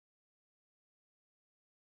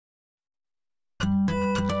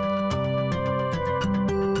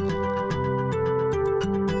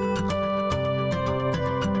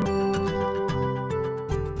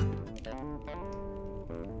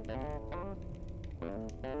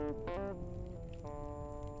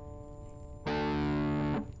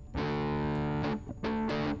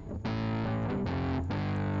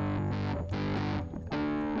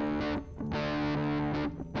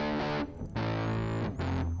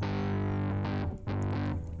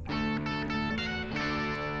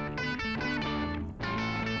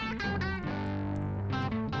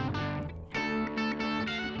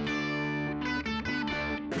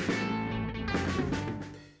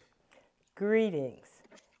Greetings.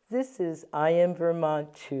 This is I Am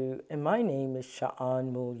Vermont 2, and my name is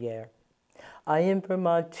Sha'an Moulier. I Am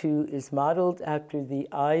Vermont 2 is modeled after the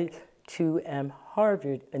I2M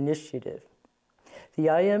Harvard initiative. The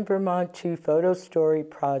I Am Vermont 2 photo story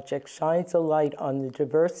project shines a light on the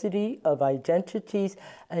diversity of identities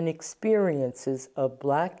and experiences of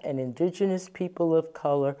Black and Indigenous people of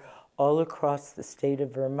color all across the state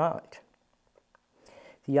of Vermont.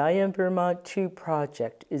 The I Am Vermont 2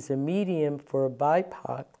 project is a medium for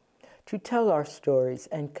BIPOC to tell our stories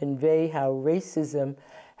and convey how racism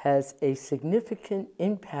has a significant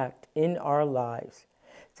impact in our lives.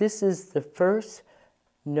 This is the first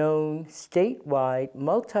known statewide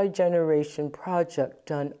multi-generation project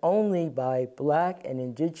done only by Black and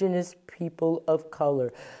Indigenous people of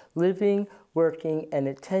color living, working, and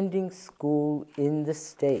attending school in the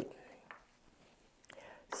state.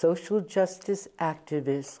 Social justice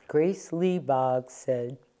activist Grace Lee Boggs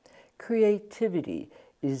said, "Creativity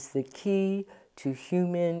is the key to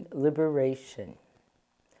human liberation."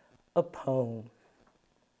 A poem.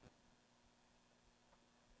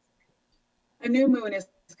 A New Moon is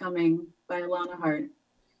Coming by Alana Harte.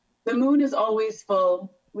 The moon is always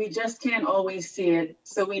full. We just can't always see it,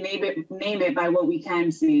 so we name it by what we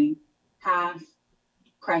can see. Half,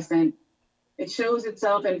 crescent. It shows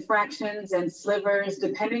itself in fractions and slivers.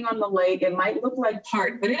 Depending on the light, it might look like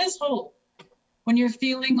part, but it is whole. When you're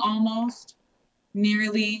feeling almost,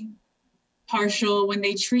 nearly, partial, when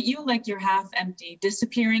they treat you like you're half empty,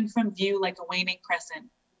 disappearing from view like a waning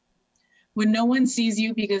crescent. When no one sees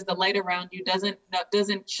you because the light around you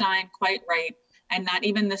doesn't shine quite right, and not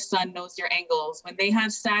even the sun knows your angles. When they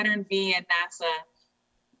have Saturn V and NASA,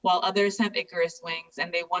 while others have Icarus wings,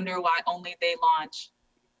 and they wonder why only they launch.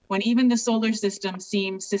 When even the solar system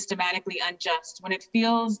seems systematically unjust, when it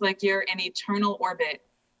feels like you're in eternal orbit,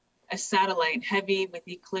 a satellite heavy with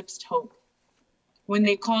eclipsed hope. When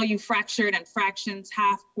they call you fractured and fractions,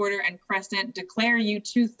 half, quarter, and crescent, declare you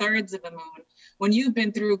 2/3 of a moon, when you've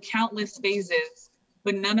been through countless phases,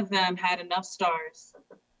 but none of them had enough stars.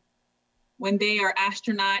 When they are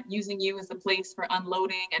astronaut, using you as a place for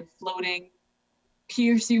unloading and floating,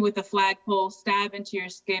 pierce you with a flagpole, stab into your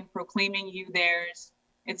skin, proclaiming you theirs.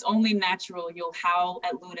 It's only natural you'll howl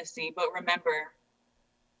at lunacy, but remember,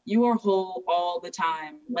 you are whole all the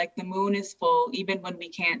time, like the moon is full, even when we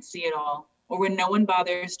can't see it all, or when no one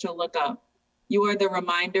bothers to look up. You are the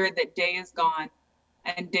reminder that day is gone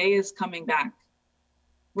and day is coming back.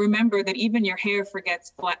 Remember that even your hair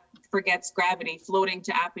forgets gravity, floating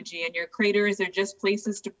to apogee, and your craters are just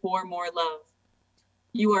places to pour more love.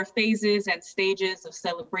 You are phases and stages of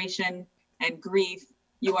celebration and grief.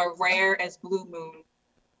 You are rare as blue moon.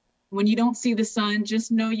 When you don't see the sun,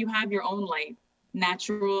 just know you have your own light,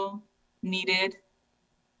 natural, needed.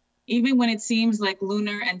 Even when it seems like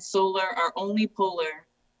lunar and solar are only polar,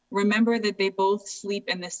 remember that they both sleep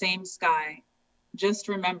in the same sky. Just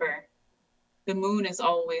remember, the moon is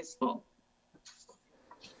always full.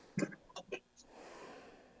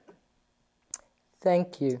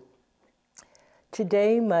 Thank you.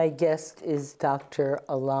 Today, my guest is Dr.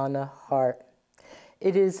 Alana Harte.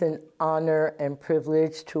 It is an honor and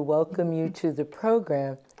privilege to welcome you to the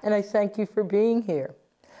program, and I thank you for being here.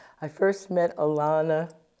 I first met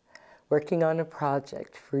Alana working on a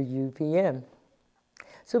project for UVM.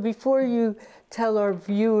 So before you tell our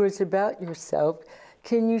viewers about yourself,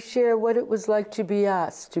 can you share what it was like to be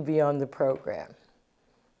asked to be on the program?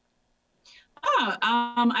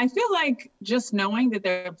 I feel like just knowing that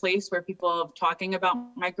there's a place where people are talking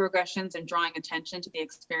about microaggressions and drawing attention to the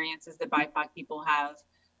experiences that BIPOC people have,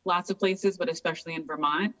 lots of places, but especially in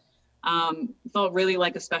Vermont, felt really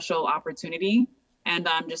like a special opportunity. And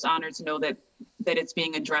I'm just honored to know that it's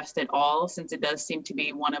being addressed at all, since it does seem to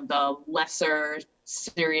be one of the lesser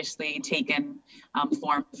seriously taken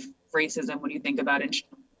forms of racism when you think about it.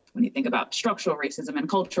 When you think about structural racism and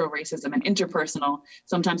cultural racism and interpersonal,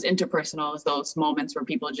 sometimes interpersonal is those moments where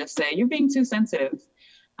people just say, you're being too sensitive.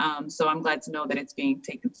 So I'm glad to know that it's being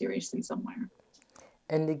taken seriously somewhere.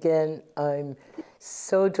 And again, I'm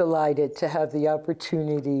so delighted to have the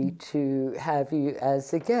opportunity to have you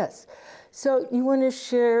as a guest. So you want to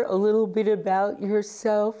share a little bit about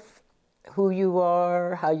yourself, who you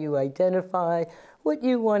are, how you identify, what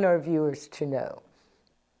you want our viewers to know?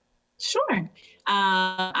 Sure.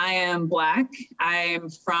 I am Black. I'm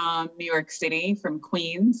from New York City, from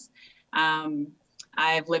Queens.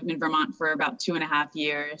 I've lived in Vermont for about 2.5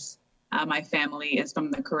 years. My family is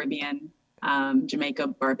from the Caribbean, Jamaica,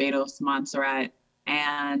 Barbados, Montserrat.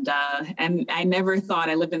 And I never thought,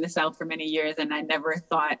 I lived in the South for many years, and I never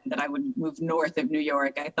thought that I would move north of New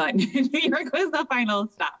York. I thought New York was the final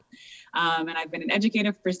stop. And I've been an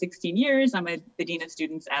educator for 16 years. I'm the dean of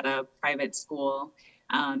students at a private school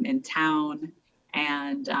in town.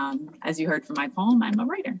 And as you heard from my poem, I'm a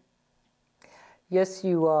writer. Yes,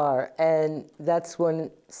 you are. And that's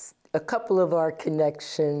a couple of our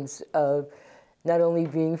connections of not only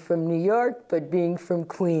being from New York, but being from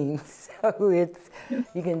Queens. So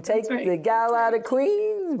you can take the gal out of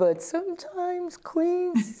Queens, but sometimes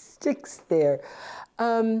Queens sticks there.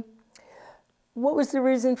 What was the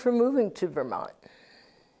reason for moving to Vermont?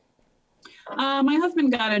 My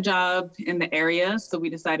husband got a job in the area, so we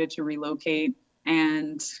decided to relocate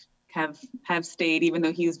and have stayed. Even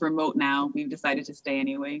though he's remote now, we've decided to stay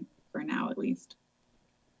anyway, for now at least.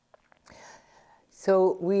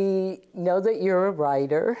 So we know that you're a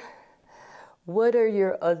writer. What are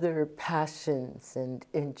your other passions and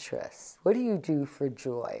interests? What do you do for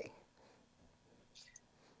joy?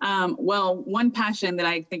 Well, one passion that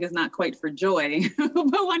I think is not quite for joy,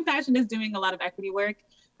 but one passion is doing a lot of equity work.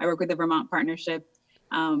 I work with the Vermont Partnership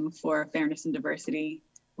for Fairness and Diversity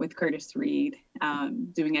with Curtis Reed,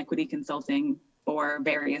 doing equity consulting for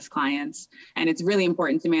various clients. And it's really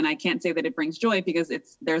important to me. And I can't say that it brings joy because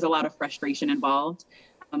there's a lot of frustration involved,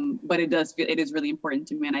 but it is really important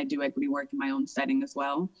to me. And I do equity work in my own setting as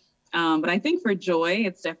well. But I think for joy,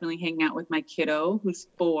 it's definitely hanging out with my kiddo who's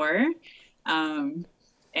 4.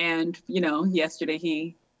 And, yesterday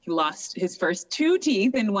he lost his first 2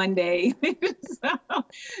 teeth in one day. So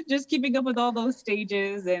just keeping up with all those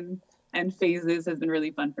stages and phases has been really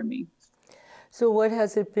fun for me. So what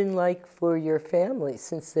has it been like for your family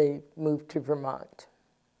since they moved to Vermont?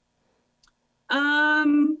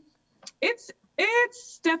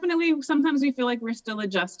 It's definitely, sometimes we feel like we're still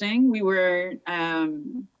adjusting. I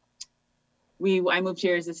moved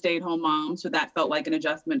here as a stay-at-home mom, so that felt like an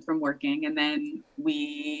adjustment from working. And then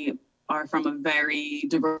we are from a very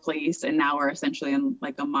diverse place, and now we're essentially in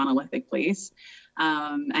like a monolithic place.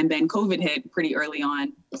 And then COVID hit pretty early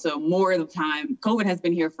on. So more of the time, COVID has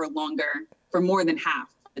been here for more than half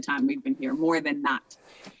the time we've been here, more than not.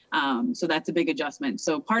 So that's a big adjustment.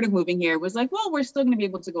 So part of moving here was like, well, we're still going to be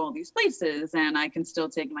able to go all these places, and I can still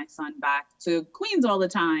take my son back to Queens all the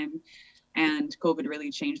time. And COVID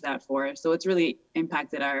really changed that for us. So it's really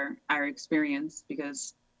impacted our experience,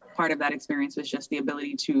 because part of that experience was just the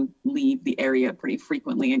ability to leave the area pretty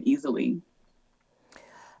frequently and easily.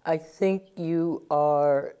 I think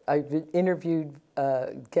I've interviewed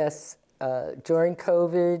guests during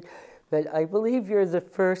COVID, but I believe you're the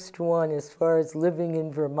first one as far as living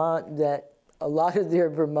in Vermont that a lot of their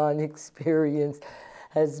Vermont experience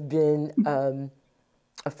has been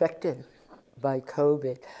affected by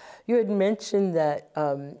COVID. You had mentioned that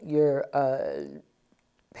your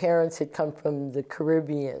parents had come from the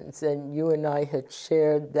Caribbean, and you and I had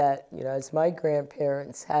shared that, as my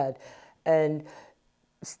grandparents had, and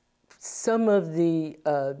some of the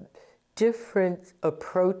different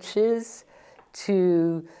approaches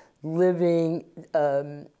to living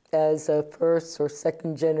as a first or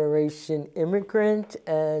second generation immigrant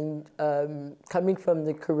and coming from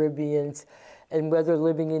the Caribbean, and whether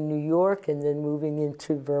living in New York and then moving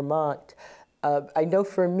into Vermont. I know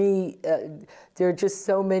for me, there are just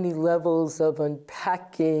so many levels of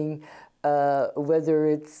unpacking, whether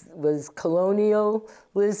it was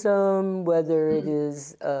colonialism, whether it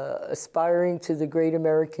is aspiring to the great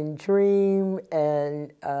American dream.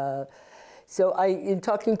 And so in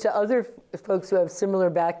talking to other folks who have similar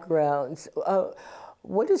backgrounds,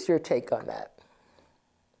 what is your take on that?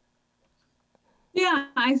 Yeah,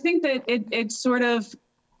 I think that it's sort of,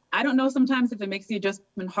 I don't know sometimes if it makes the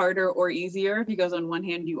adjustment harder or easier, because on one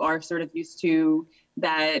hand, you are sort of used to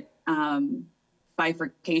that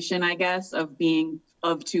bifurcation, I guess, of being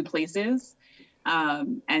of 2 places.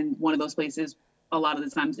 And one of those places, a lot of the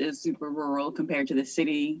times, is super rural compared to the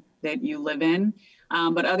city that you live in.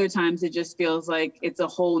 But other times it just feels like it's a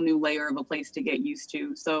whole new layer of a place to get used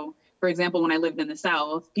to. So, for example, when I lived in the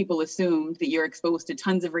South, people assumed that you're exposed to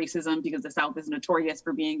tons of racism because the South is notorious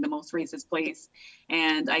for being the most racist place.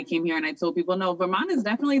 And I came here and I told people, no, Vermont is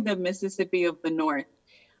definitely the Mississippi of the North.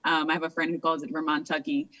 I have a friend who calls it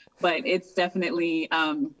Vermont-tucky, but it's definitely,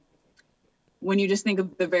 when you just think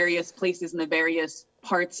of the various places and the various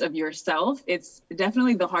parts of yourself, it's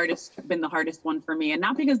definitely been the hardest one for me. And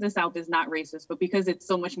not because the South is not racist, but because it's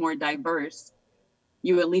so much more diverse.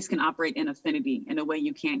 You at least can operate in affinity in a way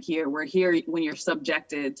you can't here. We're here when you're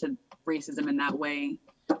subjected to racism in that way.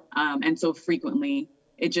 And so frequently,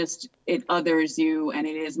 it others you, and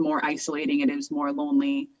it is more isolating, it is more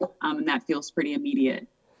lonely, and that feels pretty immediate,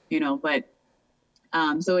 but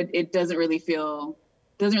so it doesn't really feel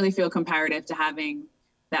comparative to having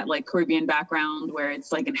that like Caribbean background where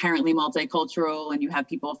it's like inherently multicultural and you have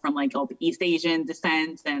people from like all the East Asian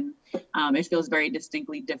descent, and it feels very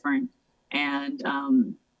distinctly different and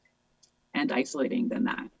isolating than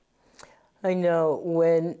that. I know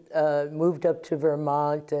when moved up to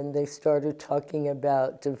Vermont and they started talking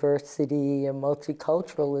about diversity and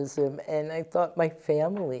multiculturalism, and I thought my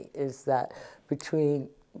family is that between,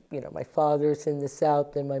 my father's in the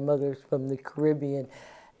South and my mother's from the Caribbean,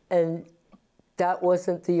 and that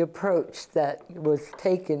wasn't the approach that was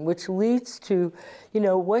taken, which leads to,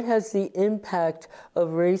 what has the impact of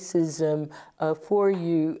racism for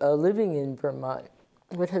you living in Vermont?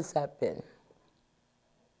 What has that been?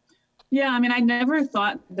 Yeah, I mean, I never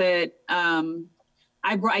thought that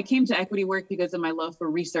I came to equity work because of my love for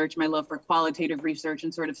research, my love for qualitative research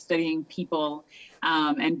and sort of studying people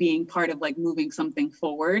and being part of like moving something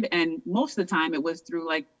forward. And most of the time it was through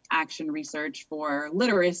like action research for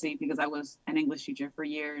literacy, because I was an English teacher for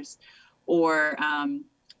years, or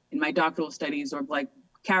in my doctoral studies, or like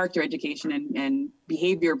character education and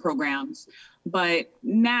behavior programs. But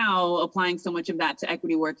now applying so much of that to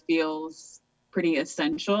equity work feels pretty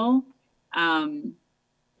essential. And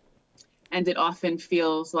it often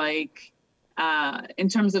feels like, in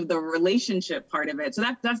terms of the relationship part of it, so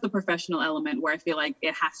that's the professional element where I feel like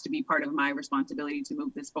it has to be part of my responsibility to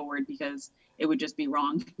move this forward, because it would just be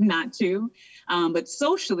wrong not to. But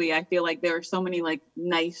socially, I feel like there are so many like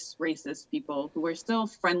nice racist people who are still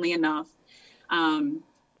friendly enough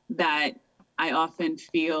that I often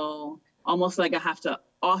feel almost like I have to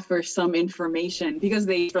offer some information, because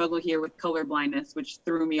they struggle here with color blindness, which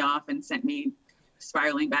threw me off and sent me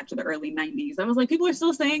spiraling back to the early 90s. I was like, people are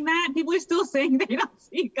still saying that? People are still saying they don't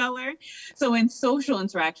see color? So in social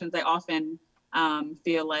interactions, I often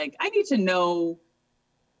feel like I need to know,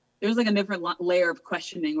 there's like a different layer of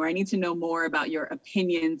questioning where I need to know more about your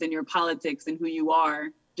opinions and your politics and who you are,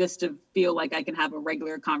 just to feel like I can have a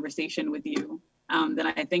regular conversation with you than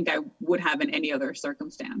I think I would have in any other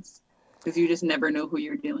circumstance, because you just never know who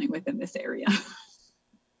you're dealing with in this area.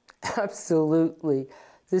 Absolutely.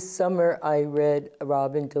 This summer, I read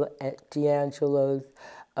Robin DiAngelo's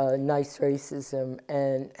Nice Racism,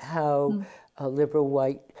 and how liberal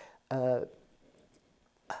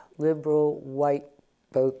white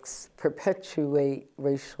folks perpetuate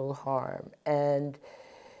racial harm. And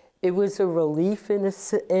it was a relief in a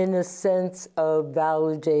sense of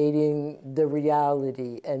validating the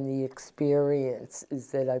reality and the experiences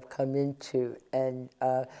that I've come into. And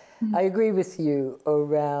I agree with you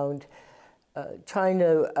around trying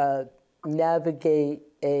to navigate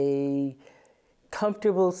a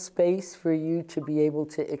comfortable space for you to be able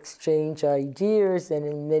to exchange ideas, and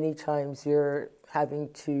in many times you're having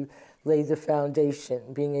to lay the foundation,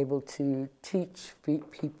 being able to teach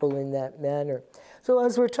people in that manner. So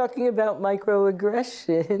as we're talking about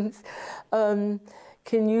microaggressions,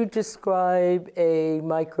 can you describe a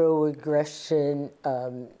microaggression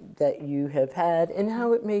that you have had and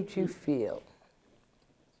how it made you feel?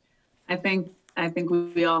 I think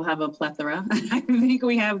we all have a plethora. I think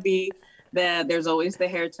we have there's always the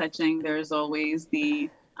hair touching. There's always the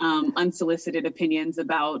unsolicited opinions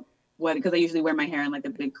about because I usually wear my hair in like a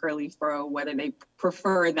big curly fro, whether they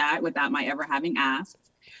prefer that without my ever having asked.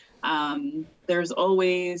 There's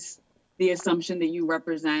always the assumption that you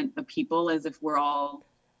represent a people as if we're all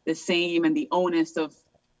the same, and the onus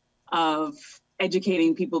of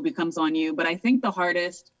educating people becomes on you. But I think the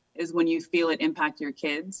hardest is when you feel it impact your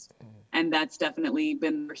kids. And that's definitely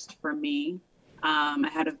been worst for me. I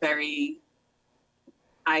had a very,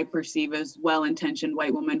 I perceive as well-intentioned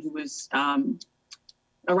white woman who was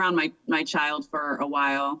around my child for a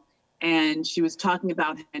while. And she was talking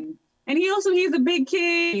about him. And he's a big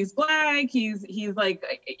kid, he's Black, he's like,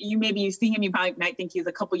 maybe you see him, you probably might think he's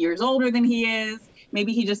a couple years older than he is.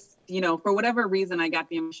 Maybe he just, for whatever reason, I got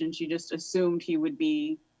the impression she just assumed he would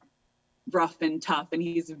be rough and tough, and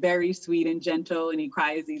he's very sweet and gentle, and he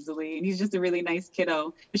cries easily, and he's just a really nice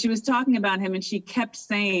kiddo. But she was talking about him, and she kept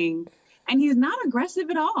saying, and he's not aggressive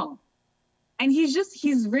at all. And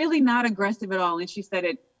he's really not aggressive at all. And she said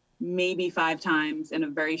it maybe 5 times in a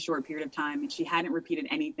very short period of time, and she hadn't repeated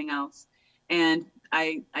anything else. And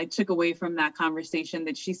I took away from that conversation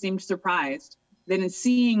that she seemed surprised that in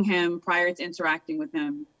seeing him prior to interacting with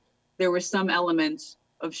him, there was some element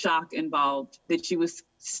of shock involved, that she was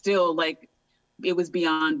still like, it was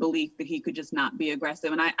beyond belief that he could just not be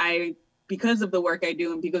aggressive. And I because of the work I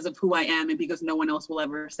do and because of who I am and because no one else will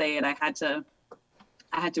ever say it, I had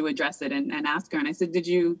to address it and ask her. And I said, did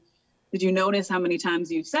you notice how many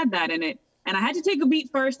times you said that? And I had to take a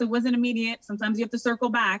beat first. It wasn't immediate. Sometimes you have to circle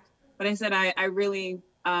back. But I said, I really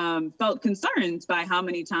felt concerned by how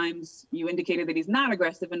many times you indicated that he's not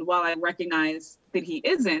aggressive. And while I recognize that he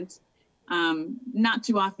isn't, not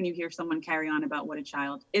too often you hear someone carry on about what a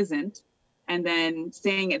child isn't. And then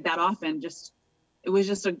saying it that often, it was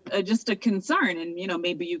just a concern. And, you know,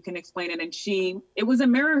 maybe you can explain it. And it was a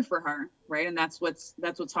mirror for her, right? And that's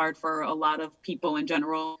what's hard for a lot of people in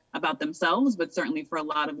general about themselves, but certainly for a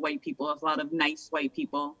lot of white people, a lot of nice white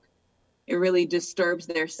people. It really disturbs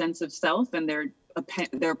their sense of self and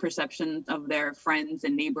their perception of their friends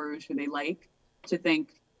and neighbors who they like, to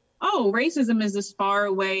think, oh, racism is this far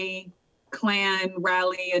away Klan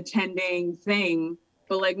rally attending thing,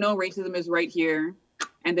 but like, no, racism is right here,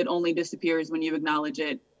 and it only disappears when you acknowledge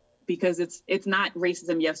it, because it's not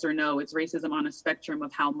racism yes or no, it's racism on a spectrum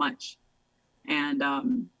of how much. And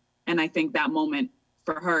I think that moment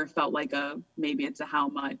for her felt like maybe it's a how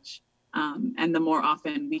much. And the more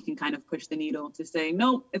often we can kind of push the needle to say,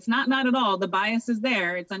 no, it's not at all. The bias is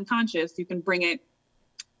there. It's unconscious. You can bring it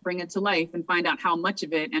to life and find out how much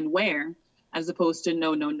of it and where, as opposed to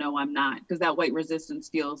no, I'm not. Because that white resistance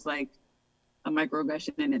feels like a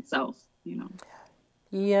microaggression in itself, you know?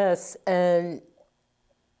 Yes, and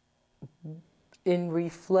in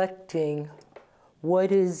reflecting, what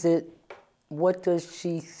does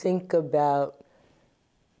she think about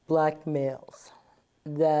Black males?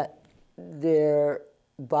 That they're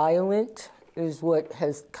violent is what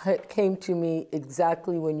came to me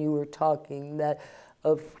exactly when you were talking, that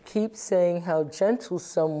keep saying how gentle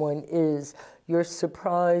someone is, you're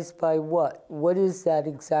surprised by what? What is that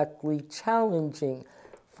exactly challenging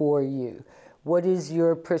for you? What is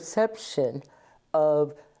your perception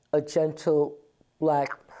of a gentle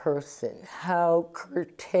Black person? How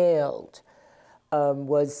curtailed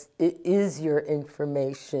is your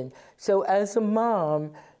information? So as a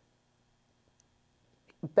mom,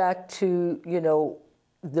 back to, you know,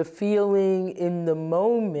 the feeling in the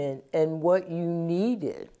moment and what you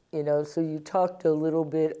needed, you know, so you talked a little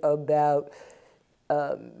bit about,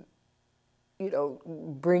 you know,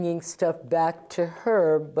 bringing stuff back to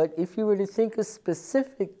her, but if you were to think of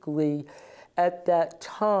specifically at that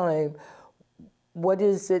time, what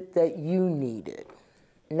is it that you needed?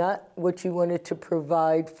 Not what you wanted to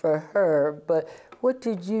provide for her, but what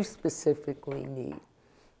did you specifically need?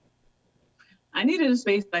 I needed a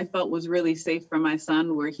space that I felt was really safe for my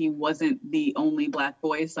son, where he wasn't the only Black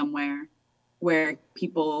boy somewhere, where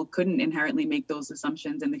people couldn't inherently make those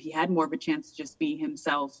assumptions, and that he had more of a chance to just be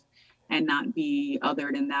himself and not be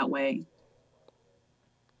othered in that way.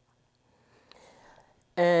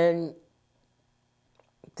 And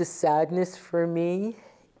the sadness for me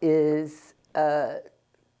is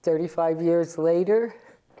 35 years later,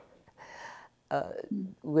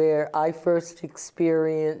 where I first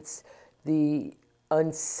experienced the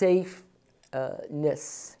unsafeness,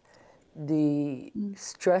 the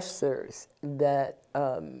stressors that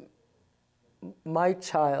my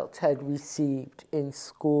child had received in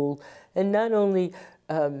school, and not only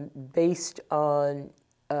based on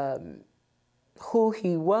who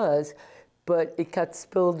he was, but it got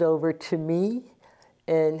spilled over to me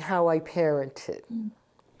and how I parented.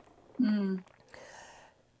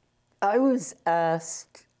 I was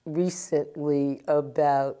asked recently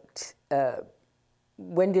about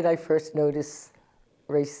when did I first notice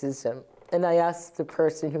racism? And I asked the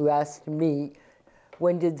person who asked me,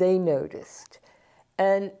 when did they notice?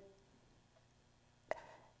 And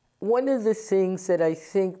one of the things that I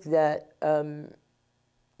think that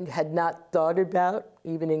had not thought about,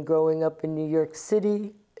 even in growing up in New York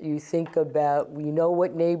City, you think about, you know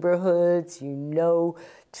what neighborhoods, you know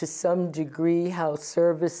to some degree how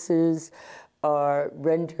services are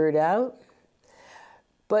rendered out.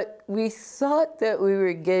 But we thought that we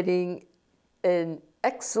were getting an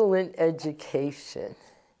excellent education.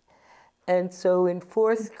 And so in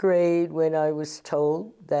 4th grade, when I was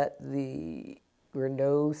told that there were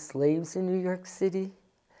no slaves in New York City,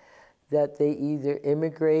 that they either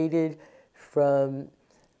immigrated from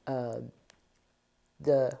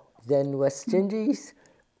the then West Indies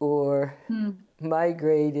or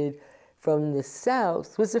migrated from the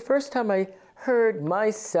South, was the first time I heard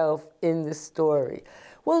myself in the story.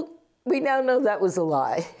 Well, we now know that was a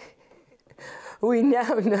lie. We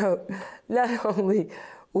now know not only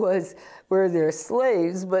were there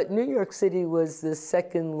slaves, but New York City was the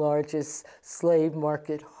 2nd largest slave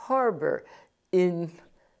market harbor in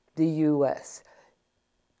the U.S.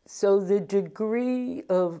 So the degree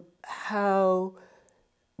of how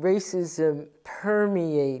racism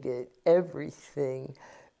permeated everything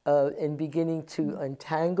and beginning to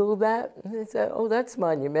untangle that, and say, oh, that's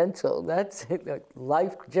monumental. That's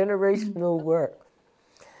life generational work.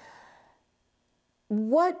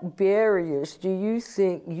 What barriers do you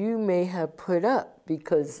think you may have put up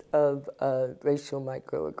because of racial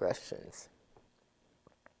microaggressions?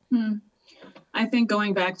 I think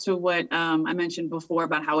going back to what I mentioned before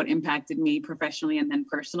about how it impacted me professionally and then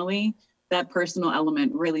personally, that personal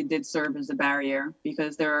element really did serve as a barrier,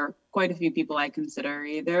 because there are quite a few people I consider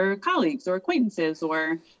either colleagues or acquaintances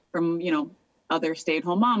or from, other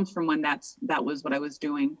stay-at-home moms from when that was what I was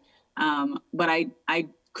doing. But I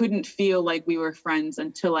couldn't feel like we were friends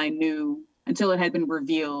until it had been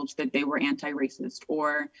revealed that they were anti-racist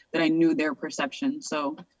or that I knew their perception.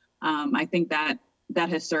 So I think that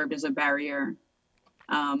has served as a barrier.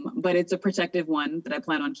 But it's a protective one that I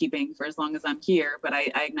plan on keeping for as long as I'm here. But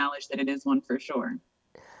I acknowledge that it is one for sure.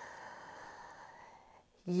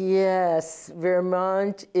 Yes,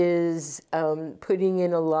 Vermont is putting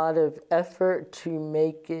in a lot of effort to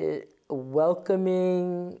make it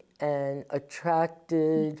welcoming and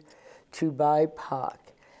attracted to BIPOC.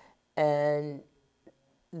 And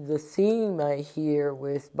the theme I hear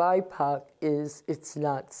with BIPOC is it's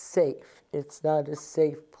not safe. It's not a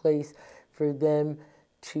safe place for them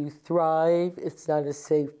to thrive. It's not a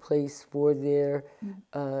safe place for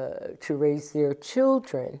to raise their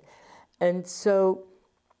children. And so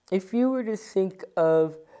if you were to think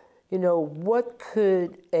of, what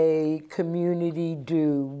could a community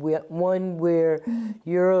do, one where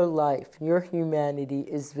your life, your humanity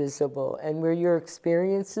is visible and where your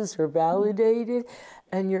experiences are validated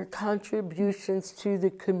and your contributions to the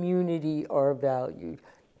community are valued?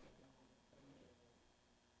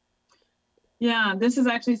 Yeah, this is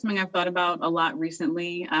actually something I've thought about a lot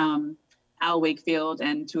recently. Al Wakefield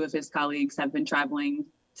and two of his colleagues have been traveling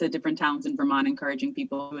to different towns in Vermont, encouraging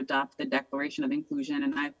people to adopt the Declaration of Inclusion.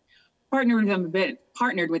 And I've partnered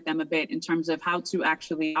with them a bit in terms of how to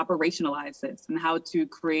actually operationalize this and how to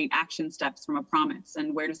create action steps from a promise,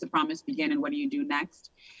 and where does the promise begin and what do you do next?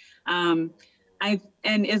 And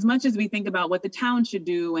as much as we think about what the town should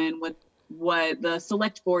do and what the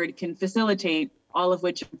select board can facilitate, all of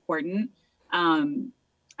which are important,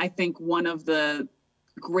 I think one of the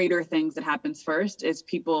greater things that happens first is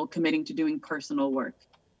people committing to doing personal work.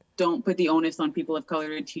 Don't put the onus on people of color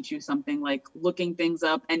to teach you something, like looking things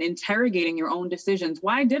up and interrogating your own decisions.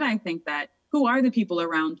 Why did I think that? Who are the people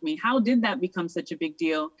around me? How did that become such a big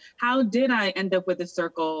deal? How did I end up with a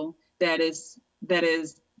circle that is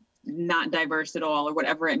not diverse at all, or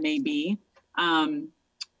whatever it may be?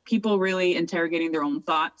 People really interrogating their own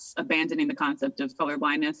thoughts, abandoning the concept of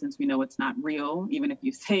colorblindness, since we know it's not real, even if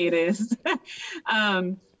you say it is.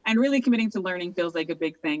 And really committing to learning feels like a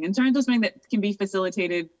big thing. In terms of something that can be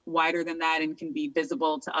facilitated wider than that and can be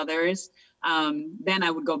visible to others, then I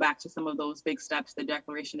would go back to some of those big steps the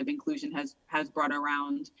Declaration of Inclusion has brought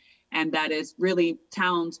around. And that is really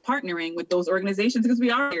towns partnering with those organizations, because we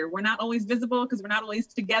are here. We're not always visible because we're not always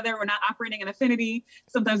together. We're not operating in affinity.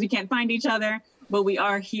 Sometimes we can't find each other, but we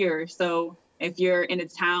are here. So if you're in a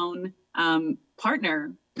town,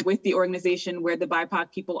 partner with the organization where the BIPOC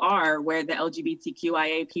people are, where the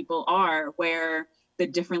LGBTQIA people are, where the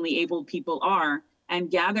differently abled people are, and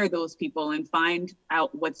gather those people and find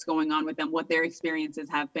out what's going on with them, what their experiences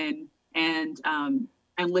have been, and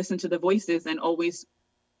listen to the voices, and always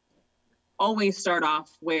start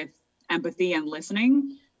off with empathy and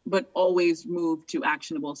listening, but always move to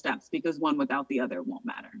actionable steps, because one without the other won't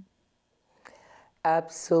matter.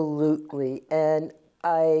 Absolutely. And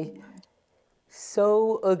I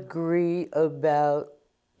so agree about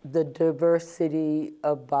the diversity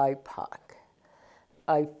of BIPOC.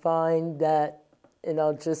 I find that, and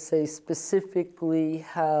I'll just say specifically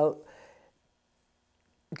how,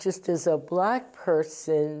 just as a Black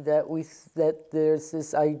person, that there's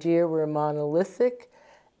this idea we're monolithic,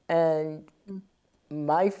 and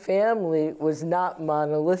my family was not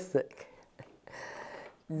monolithic.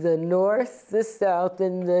 The North, the South,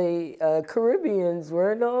 and the Caribbeans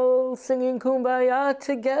weren't all singing Kumbaya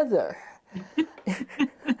together.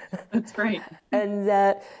 That's right. And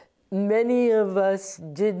that many of us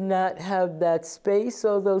did not have that space,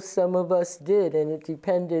 although some of us did. And it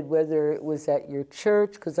depended whether it was at your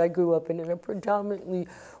church, because I grew up in a predominantly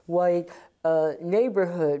white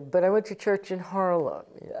neighborhood, but I went to church in Harlem.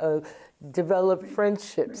 Developed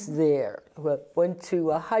friendships there. Went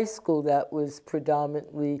to a high school that was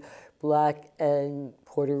predominantly Black and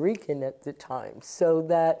Puerto Rican at the time. So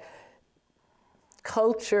that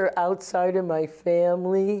culture outside of my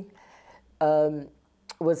family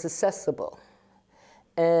was accessible.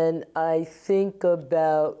 And I think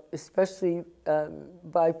about, especially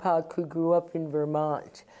BIPOC who grew up in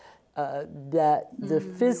Vermont, that the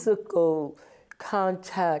physical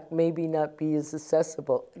contact maybe not be as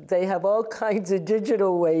accessible. They have all kinds of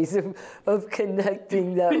digital ways of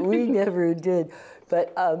connecting that we never did.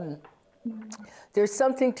 But there's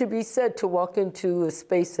something to be said to walk into a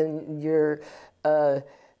space and you're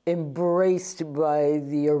embraced by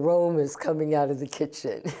the aromas coming out of the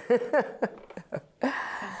kitchen.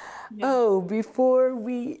 Yeah. Oh, before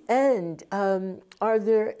we end, are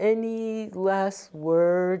there any last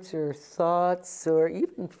words or thoughts or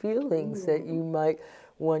even feelings that you might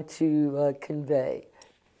want to convey?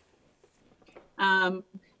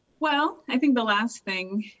 Well, I think the last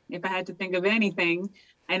thing, if I had to think of anything,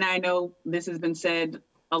 and I know this has been said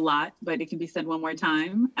a lot, but it can be said one more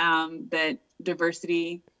time, that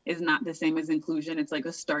diversity is not the same as inclusion. It's like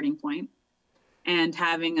a starting point. And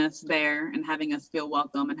having us there and having us feel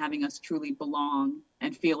welcome and having us truly belong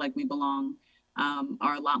and feel like we belong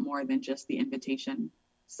are a lot more than just the invitation.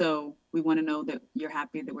 So we want to know that you're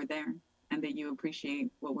happy that we're there and that you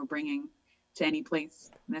appreciate what we're bringing to any place.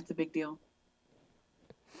 And that's a big deal.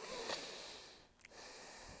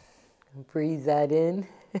 Breathe that in.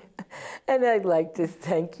 And I'd like to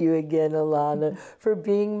thank you again, Alana, for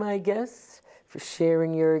being my guest, for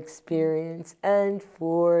sharing your experience, and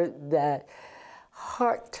for that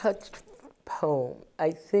heart-touched poem.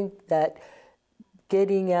 I think that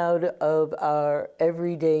getting out of our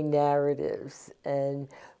everyday narratives and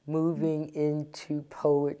moving into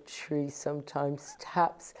poetry sometimes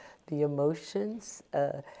taps the emotions.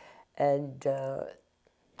 And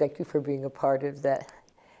thank you for being a part of that.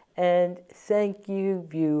 And thank you,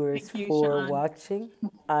 viewers, Thank you, for Sean. watching.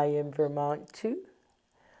 I am Vermont too.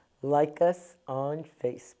 Like us on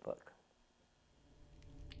Facebook.